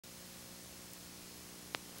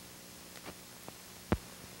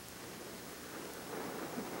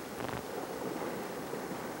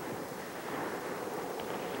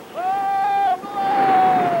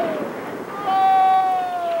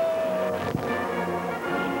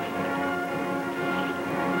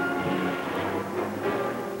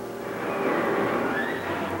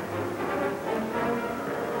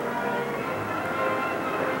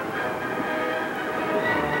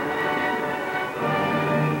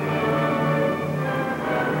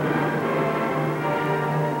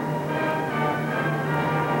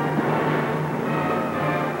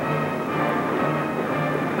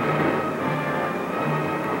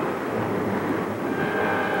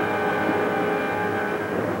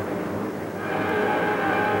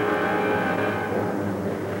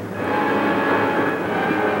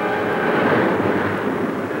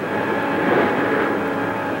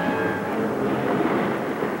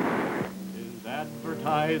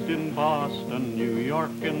raised in Boston, New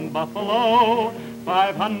York, and Buffalo.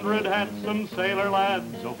 500 handsome sailor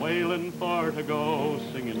lads a-whalin' for to go,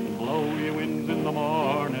 singing, blow ye winds in the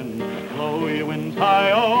morning, blow ye winds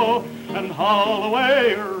high-o, and haul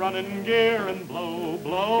away your running gear and blow,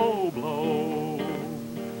 blow, blow.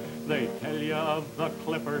 They tell you of the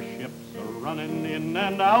clipper ships a-running in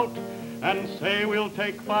and out, and say we'll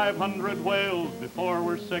take 500 whales before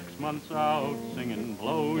we're 6 months out, singing,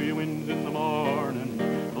 blow ye winds in the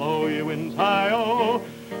morning, blow ye winds high-o,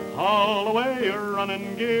 haul away your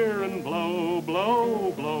running gear and blow,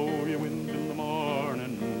 blow, blow ye winds in the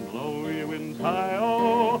morning, blow ye winds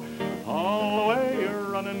high-o, haul away your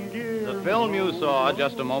running gear. The film you saw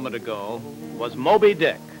just a moment ago was Moby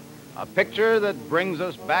Dick, a picture that brings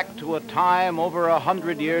us back to a time over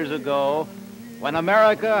 100 years ago when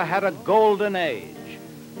America had a golden age,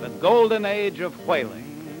 the golden age of whaling.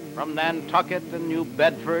 From Nantucket and New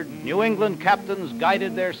Bedford, New England captains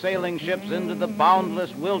guided their sailing ships into the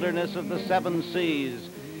boundless wilderness of the seven seas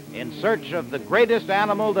in search of the greatest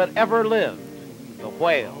animal that ever lived, the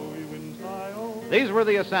whale. These were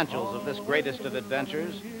the essentials of this greatest of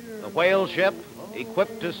adventures: the whale ship,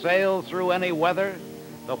 equipped to sail through any weather;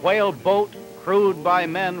 the whale boat, crewed by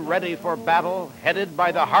men ready for battle, headed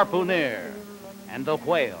by the harpooner; and the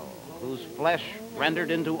whale, whose flesh,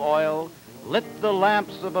 rendered into oil, lit the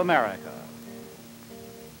lamps of America.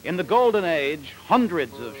 In the Golden Age,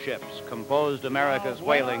 hundreds of ships composed America's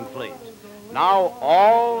whaling fleet. Now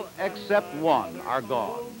all except one are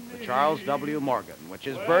gone, the Charles W. Morgan, which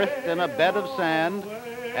is berthed in a bed of sand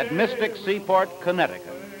at Mystic Seaport,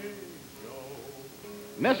 Connecticut.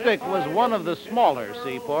 Mystic was one of the smaller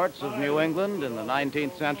seaports of New England in the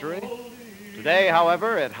 19th century. Today,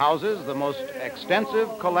 however, it houses the most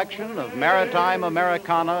extensive collection of maritime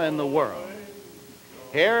Americana in the world.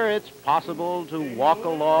 Here, it's possible to walk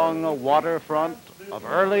along a waterfront of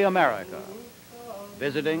early America,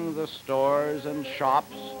 visiting the stores and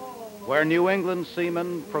shops where New England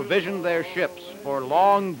seamen provisioned their ships for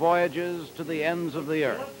long voyages to the ends of the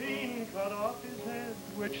earth.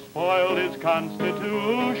 Which spoiled his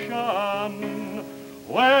constitution.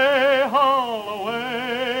 Way, haul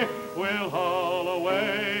away, we'll haul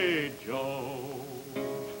away, Joe.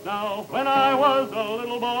 Now, when I was a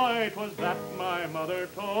little boy, 'twas that my mother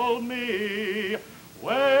told me.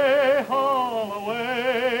 Way, haul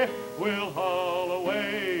away, we'll haul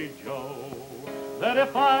away, Joe. That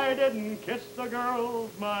if I didn't kiss the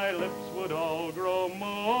girls, my lips would all grow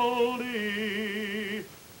moldy.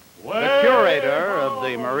 The curator of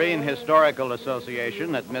the Marine Historical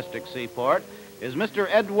Association at Mystic Seaport is Mr.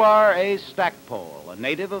 Edward A. Stackpole, a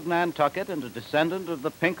native of Nantucket and a descendant of the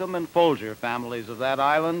Pinkham and Folger families of that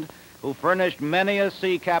island, who furnished many a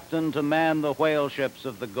sea captain to man the whale ships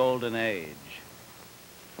of the Golden Age.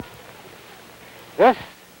 This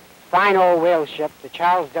fine old whale ship, the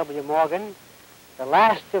Charles W. Morgan, the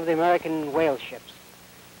last of the American whale ships.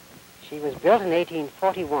 She was built in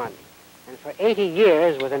 1841 and for 80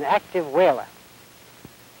 years was an active whaler.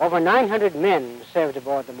 Over 900 men served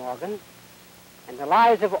aboard the Morgan, and the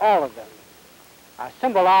lives of all of them are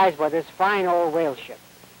symbolized by this fine old whale ship,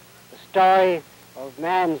 the story of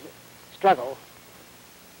man's struggle,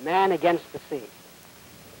 man against the sea.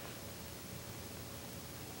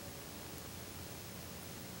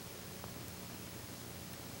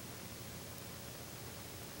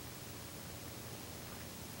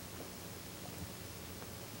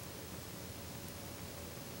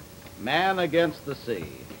 Man against the sea.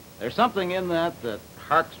 There's something in that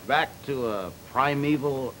harks back to a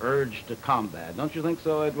primeval urge to combat. Don't you think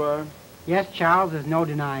so, Edward? Yes, Charles, there's no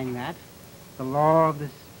denying that. The law of the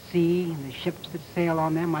sea and the ships that sail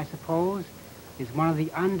on them, I suppose, is one of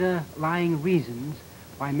the underlying reasons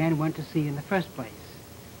why men went to sea in the first place.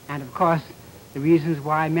 And, of course, the reasons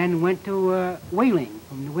why men went to whaling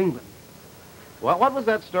from New England. Well, what was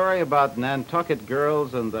that story about Nantucket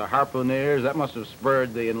girls and the harpooneers? That must have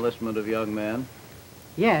spurred the enlistment of young men.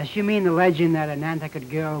 Yes, you mean the legend that a Nantucket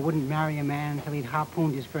girl wouldn't marry a man until he'd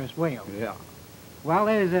harpooned his first whale. Yeah. Well,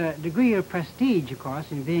 there's a degree of prestige, of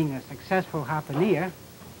course, in being a successful harpooner,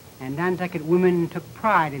 and Nantucket women took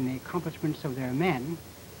pride in the accomplishments of their men,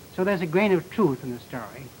 so there's a grain of truth in the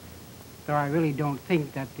story, though I really don't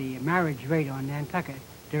think that the marriage rate on Nantucket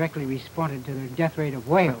directly responded to the death rate of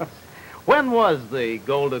whales. When was the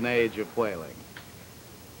golden age of whaling?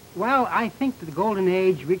 Well, I think that the Golden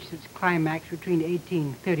Age reached its climax between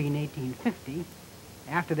 1830 and 1850.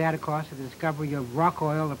 After that, of course, the discovery of rock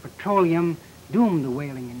oil or petroleum doomed the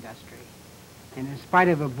whaling industry. And in spite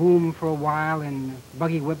of a boom for a while in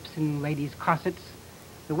buggy whips and ladies' corsets,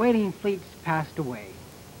 the whaling fleets passed away.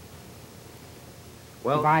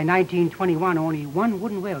 Well, by 1921, only one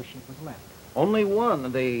wooden whale ship was left. only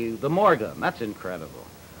one, the Morgan. That's incredible.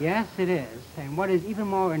 Yes, it is. And what is even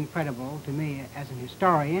more incredible to me as an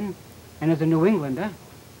historian and as a New Englander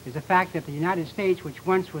is the fact that the United States, which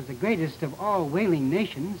once was the greatest of all whaling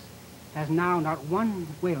nations, has now not one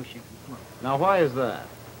whale ship afloat. Now, why is that?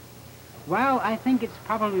 Well, I think it's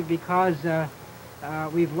probably because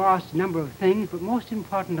we've lost a number of things, but most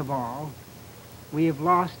important of all, we have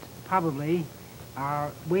lost probably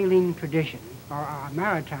our whaling tradition, or our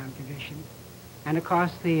maritime tradition. And of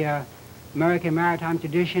course, the American maritime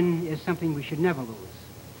tradition is something we should never lose.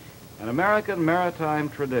 An American maritime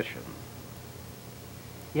tradition.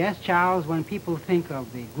 Yes, Charles, when people think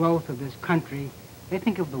of the growth of this country, they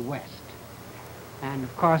think of the West. And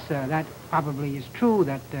of course, that probably is true,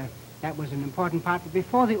 that that was an important part. But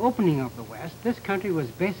before the opening of the West, this country was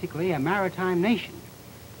basically a maritime nation.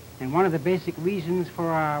 And one of the basic reasons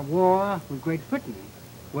for our war with Great Britain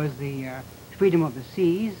was the freedom of the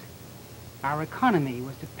seas. Our economy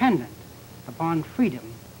was dependent upon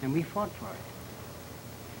freedom, and we fought for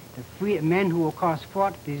it. The men who, of course,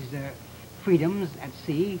 fought these freedoms at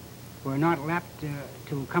sea were not left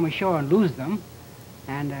to come ashore and lose them.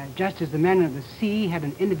 And just as the men of the sea had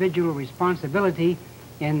an individual responsibility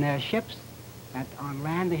in their ships, that on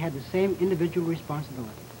land they had the same individual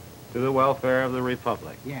responsibility. To the welfare of the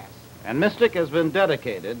Republic. Yes. And Mystic has been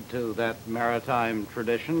dedicated to that maritime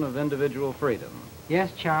tradition of individual freedom.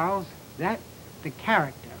 Yes, Charles, that the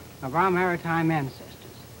character of our maritime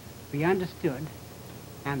ancestors be understood,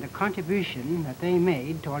 and the contribution that they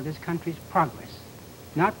made toward this country's progress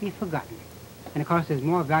not be forgotten. And of course, there's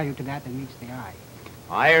more value to that than meets the eye.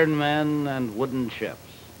 Iron men and wooden ships.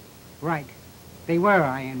 Right. They were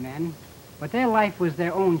iron men, but their life was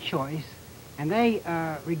their own choice, and they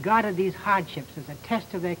regarded these hardships as a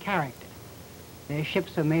test of their character. Their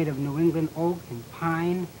ships are made of New England oak and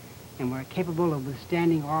pine, and were capable of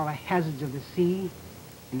withstanding all the hazards of the sea.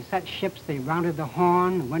 In such ships, they rounded the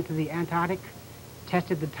Horn, went to the Antarctic,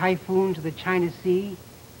 tested the typhoons of the China Sea,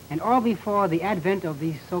 and all before the advent of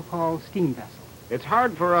these so-called steam vessels. It's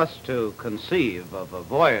hard for us to conceive of a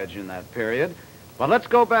voyage in that period, but let's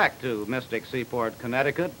go back to Mystic Seaport,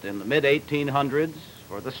 Connecticut in the mid-1800s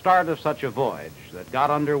for the start of such a voyage that got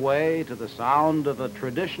underway to the sound of a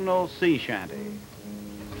traditional sea shanty.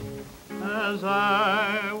 As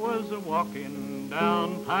I was walking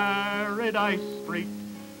down Paradise Street,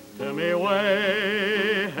 to me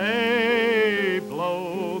way, hey,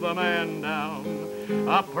 blow the man down.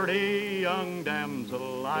 A pretty young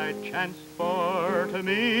damsel I chanced for to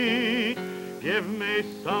meet. Give me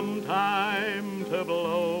some time to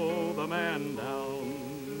blow the man down.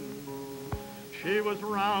 She was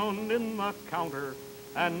round in the counter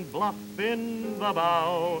and bluff in the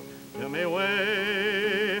bow. To me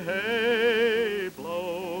way, hey,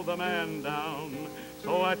 blow the man down.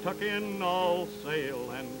 So I took in all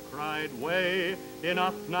sail and cried, way,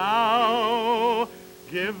 enough now.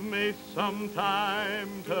 Give me some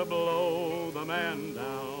time to blow the man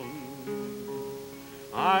down.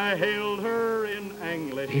 I hailed her in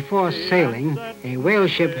English. Before sailing, a whale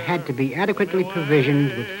ship had to be adequately provisioned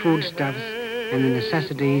with foodstuffs and the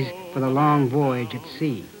necessities for the long voyage at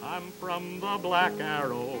sea. I'm from the Black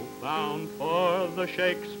Arrow, bound for the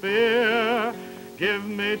Shakespeare. Give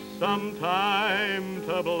me some time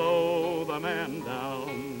to blow the man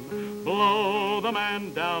down. Blow the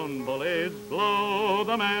man down, bullies, blow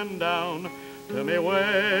the man down. To me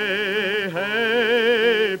way,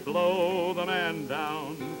 hey, blow the man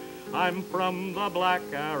down. I'm from the Black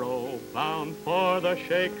Arrow, bound for the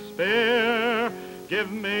Shakespeare.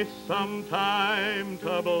 Give me some time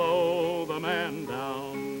to blow the man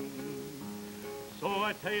down. So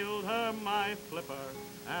I tailed her my flipper,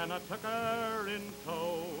 and I took her in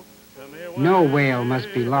tow. No whale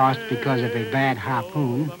must be lost because of a bad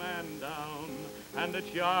harpoon. And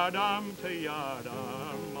it's yard arm to yard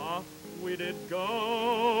arm, off we did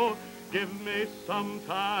go. Give me some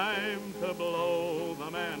time to blow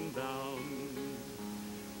the man down.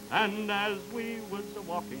 And as we was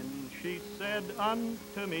a-walking, she said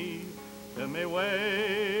unto me, to me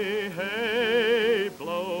way, hey,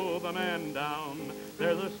 blow the man down.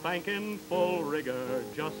 There's a spanking full rigger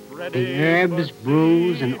just ready. The herbs,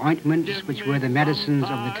 brews, and ointments, which were the medicines of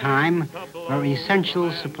the time, were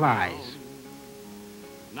essential supplies.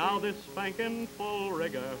 Now this spanking full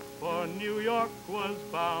rigger for New York was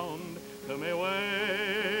bound. To me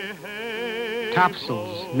way, hey,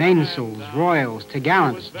 topsails, mainsails, royals,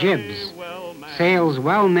 topgallants, jibs, sails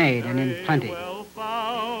well made and in plenty.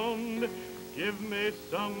 Give me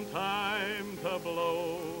some time to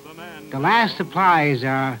blow the man. The last supplies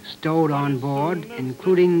are stowed on board,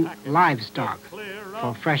 including livestock,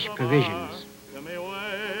 for fresh provisions. Come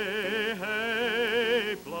away,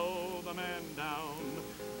 hey, blow the man down.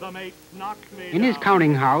 The mate knocked me In his down.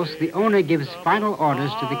 counting house, the owner gives final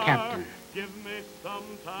orders to the captain. Give me some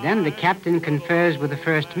time. Then the captain confers with the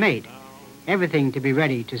first mate, everything to be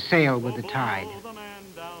ready to sail with the tide. Blow the man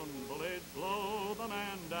down, blades, blow the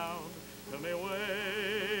man down. Come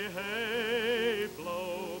away, hey,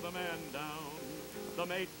 blow the man down. The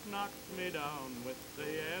mate knocked me down with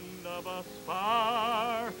the end of a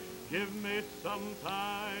spar. Give me some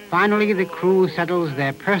time. Finally, the crew settles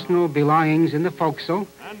their personal belongings in the forecastle,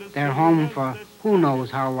 their home for who knows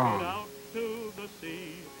how long. Out to the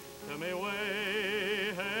sea. Come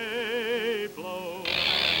away, hey, blow the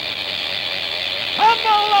man down.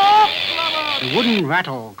 Tumble off, Clement! The wooden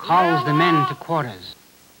rattle calls the men to quarters.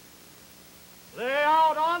 Lay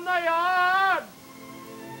out on the yard!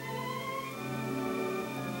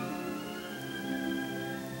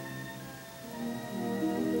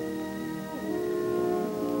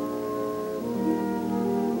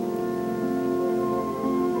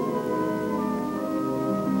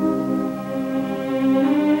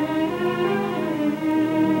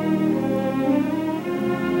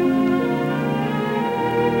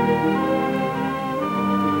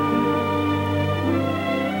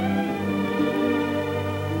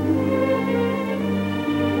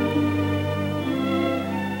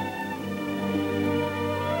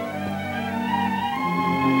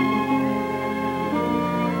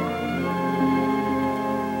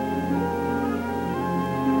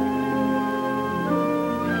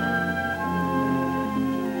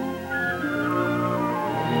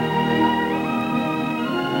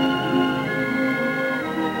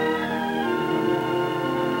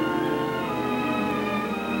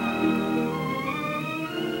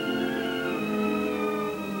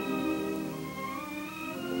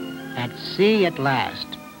 At sea at last,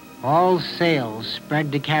 all sails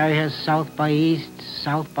spread to carry her south by east,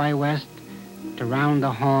 south by west, to round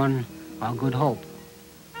the Horn or Good Hope.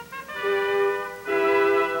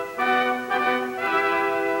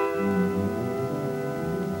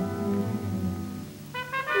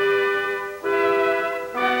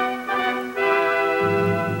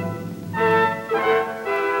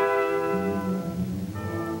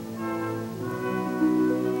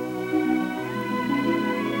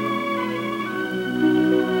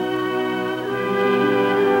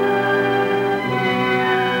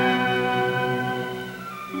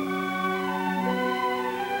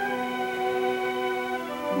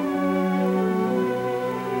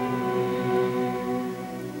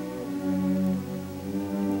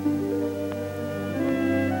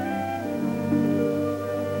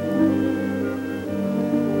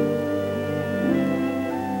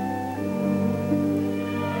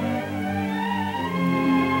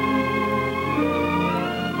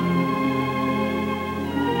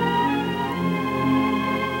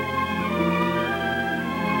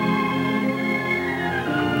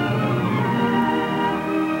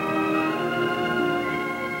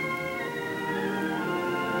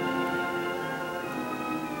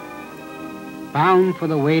 Bound for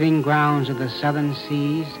the waiting grounds of the southern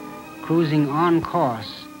seas, cruising on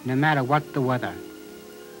course, no matter what the weather.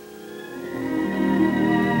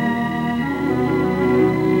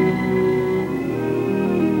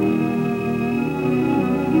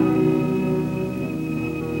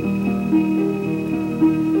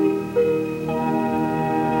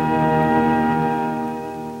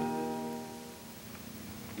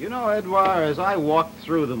 You know, Edouard, as I walked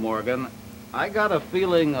through the Morgan, I got a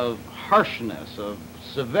feeling of harshness, of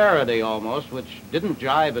severity almost, which didn't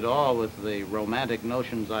jibe at all with the romantic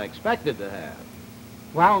notions I expected to have.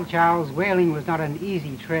 Well, Charles, whaling was not an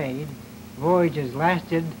easy trade. Voyages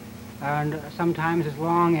lasted sometimes as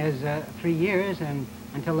long as 3 years, and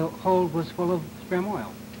until the hold was full of sperm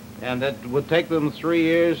oil. And it would take them 3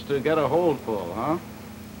 years to get a hold full, huh?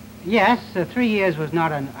 Yes, 3 years was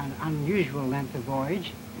not an unusual length of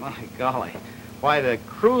voyage. My golly. Why, the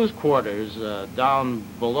crew's quarters down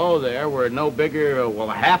below there were no bigger, well,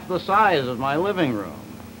 half the size of my living room.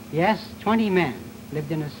 Yes, 20 men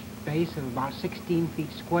lived in a space of about 16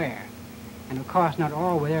 feet square. And of course, not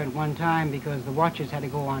all were there at one time because the watchers had to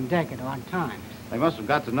go on deck at odd times. They must have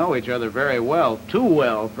got to know each other very well, too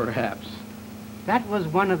well, perhaps. That was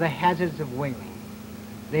one of the hazards of whaling.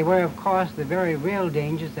 They were, of course, the very real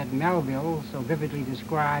dangers that Melville so vividly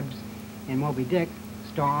describes in Moby Dick: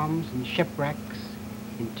 storms and shipwrecks,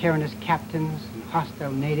 and tyrannous captains and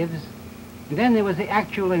hostile natives. And then there was the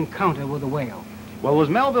actual encounter with the whale. Well, was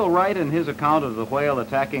Melville right in his account of the whale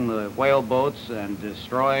attacking the whale boats and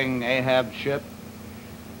destroying Ahab's ship?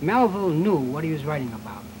 Melville knew what he was writing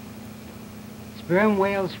about. Sperm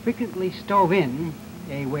whales frequently stove in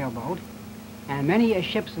a whaleboat, and many a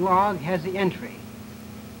ship's log has the entry,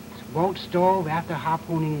 boat stove after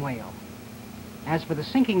harpooning whale. As for the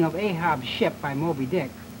sinking of Ahab's ship by Moby Dick,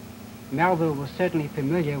 Melville was certainly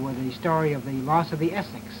familiar with the story of the loss of the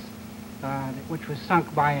Essex, which was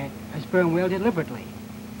sunk by a sperm whale deliberately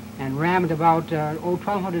and rammed about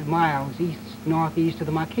 1,200 miles northeast of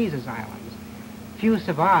the Marquesas Islands. Few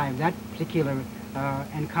survived that particular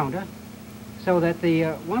encounter, so that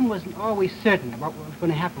one wasn't always certain about what was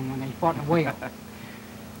going to happen when they fought a whale.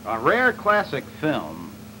 A rare classic film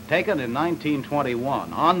taken in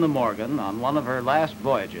 1921 on the Morgan on one of her last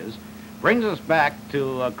voyages brings us back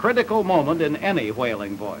to a critical moment in any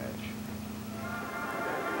whaling voyage.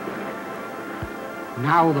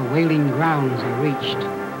 Now the whaling grounds are reached.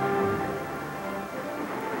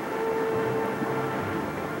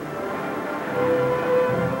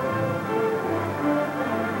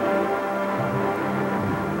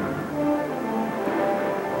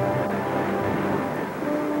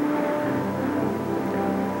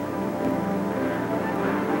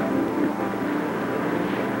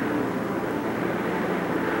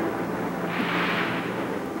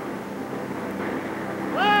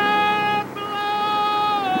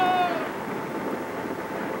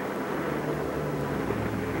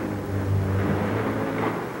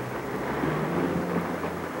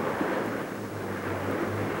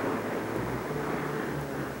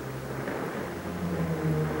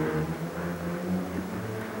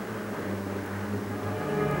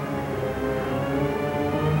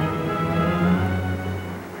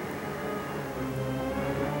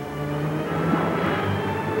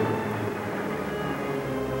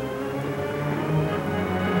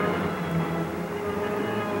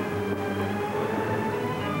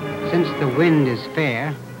 Since the wind is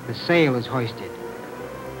fair, the sail is hoisted.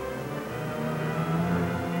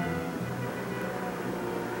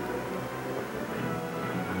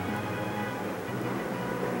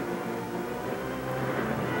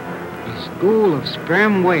 A school of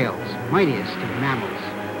sperm whales, mightiest of mammals.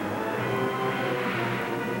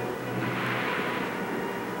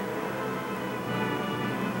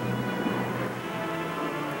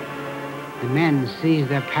 The men seize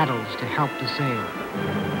their paddles to help the sail.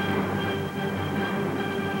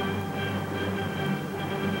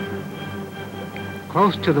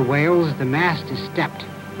 Close to the whales, the mast is stepped,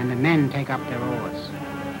 and the men take up their oars.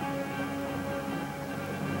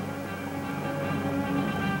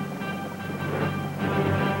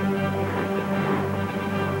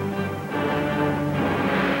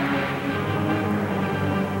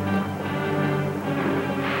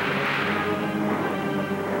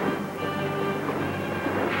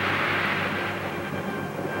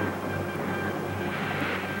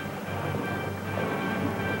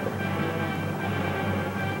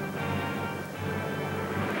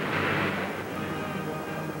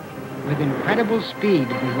 With incredible speed,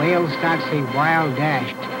 the whale starts a wild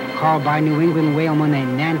dash, called by New England whalemen a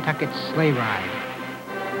Nantucket sleigh ride.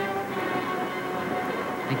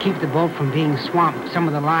 To keep the boat from being swamped, some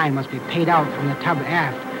of the line must be paid out from the tub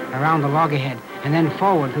aft around the loggerhead and then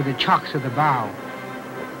forward through the chocks of the bow.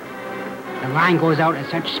 The line goes out at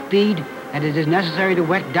such speed that it is necessary to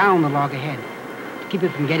wet down the loggerhead to keep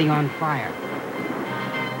it from getting on fire.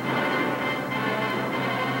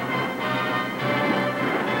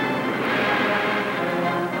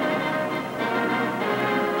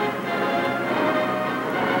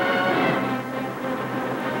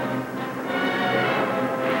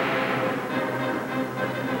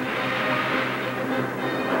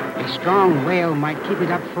 A strong whale might keep it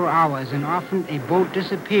up for hours, and often a boat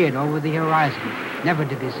disappeared over the horizon, never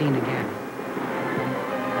to be seen again.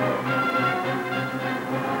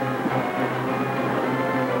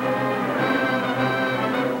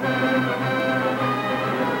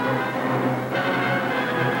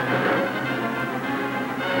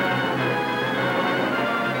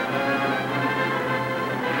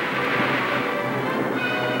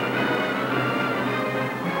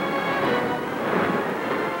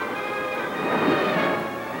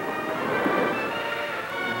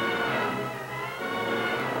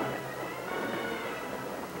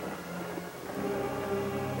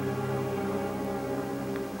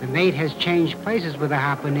 The mate has changed places with the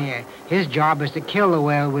harpooner. His job is to kill the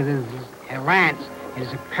whale with his lance. It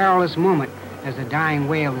is a perilous moment as the dying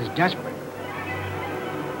whale is desperate.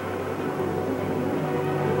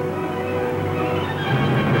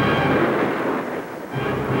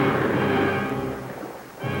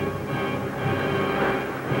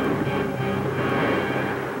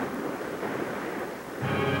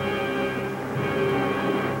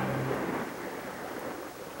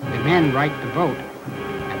 The men right the boat.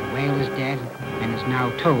 The whale is dead and is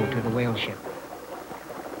now towed to the whale ship.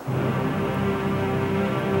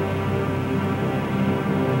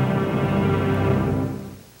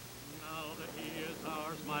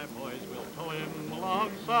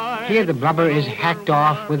 Here the blubber is hacked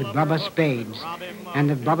off with blubber spades, and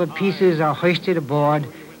the blubber pieces are hoisted aboard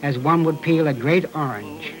as one would peel a great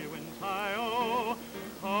orange.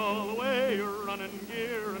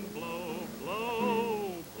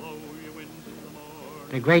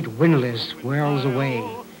 The great windlass whirls away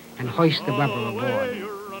and hoists the blubber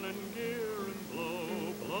aboard.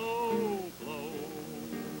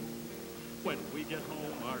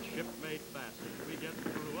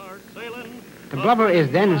 The blubber is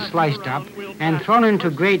then sliced up and thrown into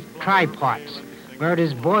great try-pots, where it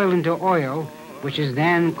is boiled into oil, which is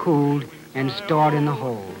then cooled and stored in the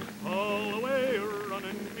hold.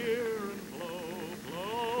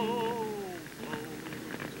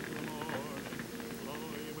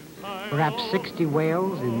 Perhaps 60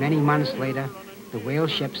 whales, and many months later, the whale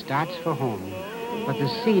ship starts for home. But the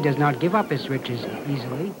sea does not give up its riches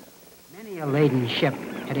easily. Many a laden ship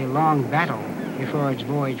had a long battle before its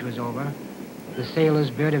voyage was over. The sailor's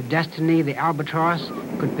bird of destiny, the albatross,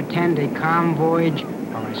 could pretend a calm voyage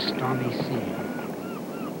or a stormy sea.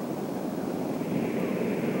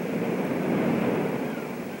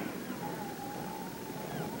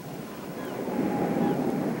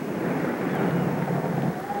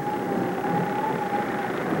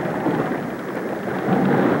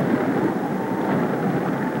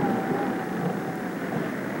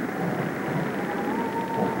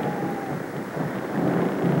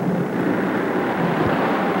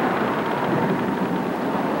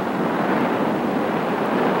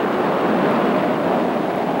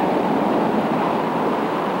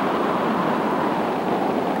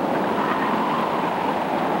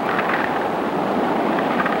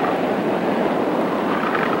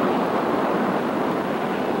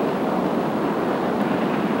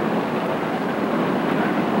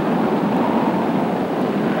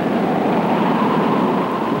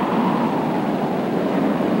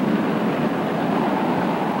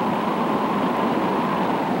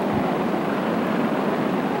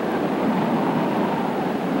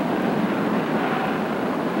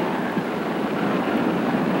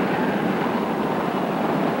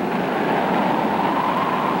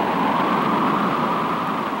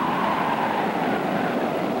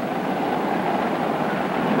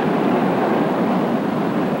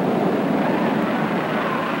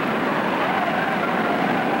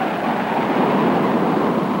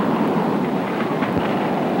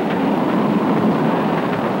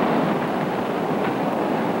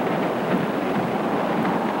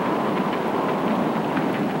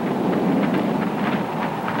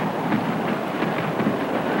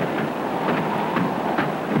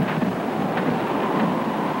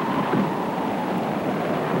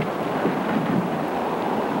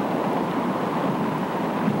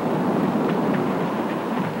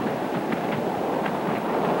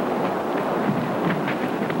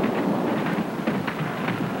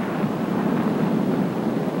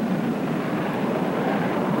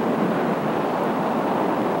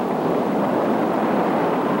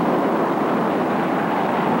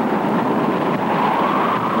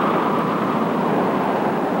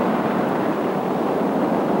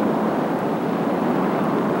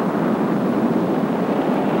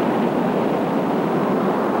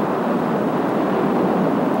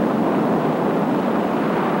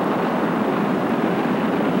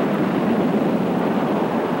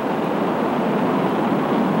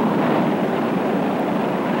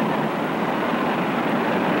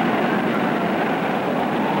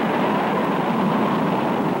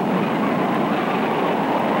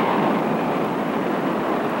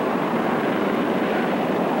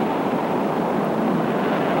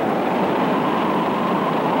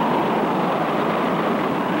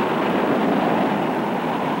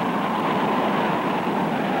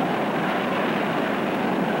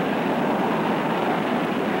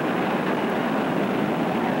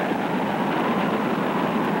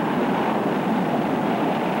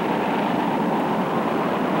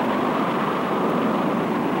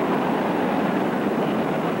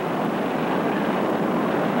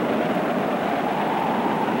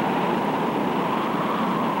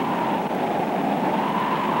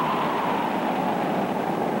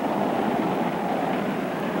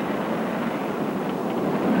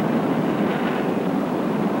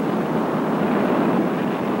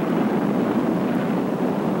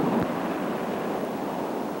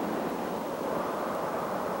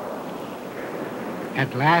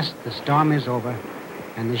 At last, the storm is over,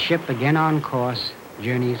 and the ship, again on course,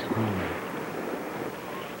 journeys home.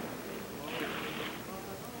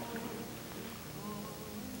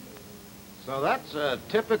 So that's a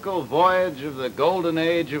typical voyage of the golden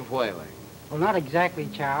age of whaling. Well, not exactly,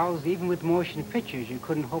 Charles. Even with motion pictures, you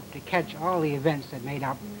couldn't hope to catch all the events that made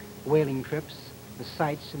up whaling trips. the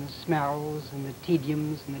sights and the smells and the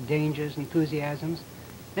tediums and the dangers, enthusiasms.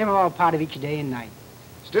 They were all part of each day and night.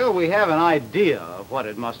 Still, we have an idea of what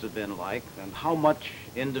it must have been like and how much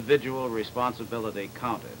individual responsibility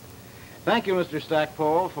counted. Thank you, Mr.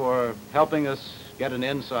 Stackpole, for helping us get an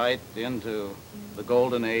insight into the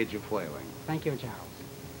golden age of whaling. Thank you, Charles.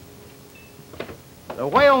 The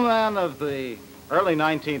whaleman of the early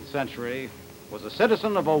 19th century was a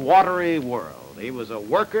citizen of a watery world. He was a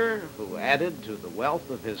worker who added to the wealth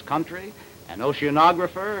of his country, an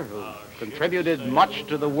oceanographer who contributed much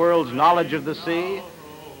to the world's knowledge of the sea,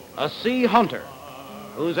 a sea hunter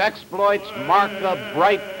whose exploits mark a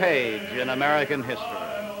bright page in American history.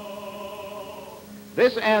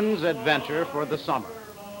 This ends adventure for the summer.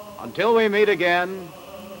 Until we meet again,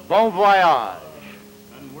 bon voyage.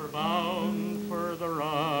 And we're bound for the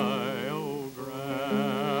Rio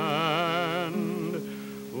Grande.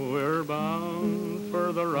 We're bound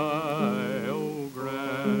for the Rio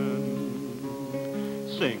Grande.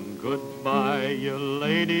 Sing goodbye, you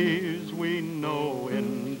ladies, we know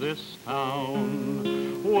in this town.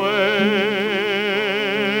 Way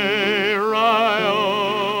Rio,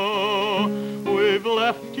 we've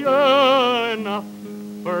left you enough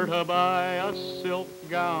for to buy a silk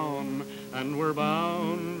gown, and we're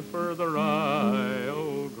bound for the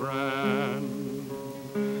Rio Grande.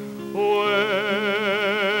 Way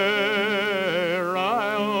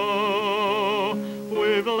Rio,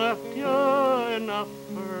 we've left you enough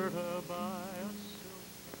for to buy a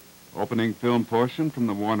silk. Opening film portion from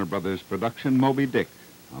the Warner Brothers production, Moby Dick,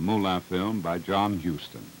 a Moulin film by John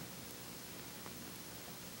Huston.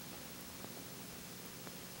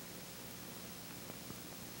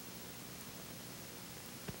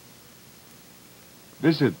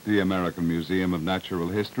 Visit the American Museum of Natural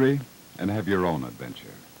History and have your own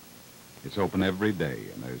adventure. It's open every day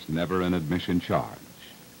and there's never an admission charge.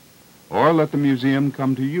 Or let the museum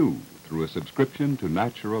come to you through a subscription to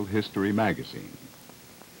Natural History magazine.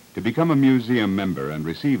 To become a museum member and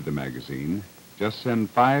receive the magazine, just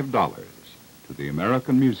send $5 to the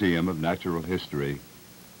American Museum of Natural History,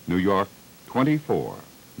 New York, 24,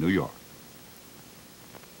 New York.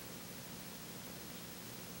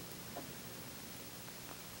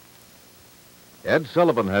 Ed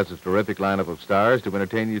Sullivan has his terrific lineup of stars to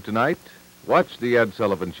entertain you tonight. Watch The Ed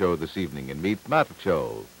Sullivan Show this evening and meet Matt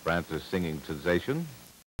Cho, France's singing sensation,